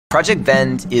Project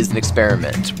Vend is an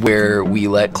experiment where we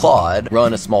let Claude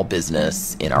run a small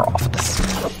business in our office.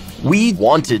 We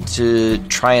wanted to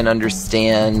try and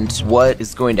understand what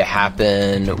is going to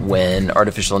happen when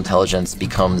artificial intelligence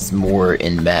becomes more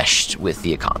enmeshed with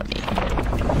the economy.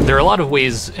 There are a lot of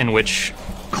ways in which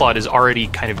Claude is already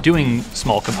kind of doing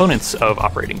small components of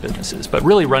operating businesses, but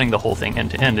really running the whole thing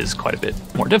end to end is quite a bit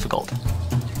more difficult.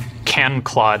 Can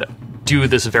Claude do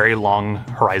this very long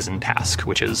horizon task,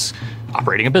 which is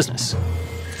operating a business?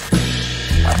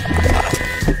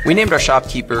 We named our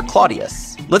shopkeeper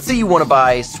Claudius. Let's say you want to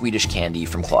buy Swedish candy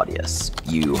from Claudius.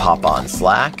 You hop on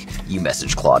Slack, you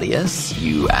message Claudius,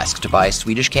 you ask to buy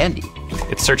Swedish candy.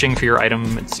 It's searching for your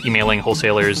item, it's emailing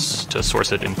wholesalers to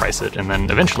source it and price it, and then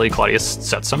eventually Claudius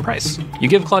sets some price. You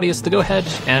give Claudius the go-ahead,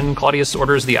 and Claudius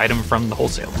orders the item from the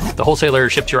wholesaler. The wholesaler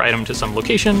ships your item to some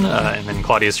location, and then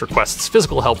Claudius requests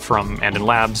physical help from Andon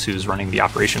Labs, who's running the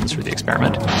operations for the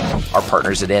experiment. Our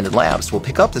partners at Andon Labs will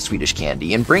pick up the Swedish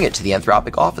candy and bring it to the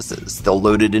Anthropic offices. They'll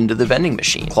load it into the vending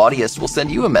machine. Claudius will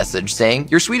send you a message saying,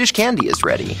 your Swedish candy is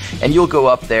ready, and you'll go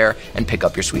up there and pick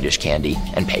up your Swedish candy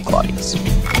and pay Claudius.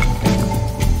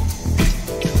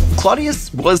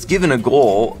 Claudius was given a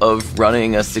goal of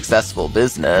running a successful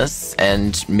business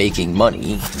and making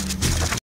money.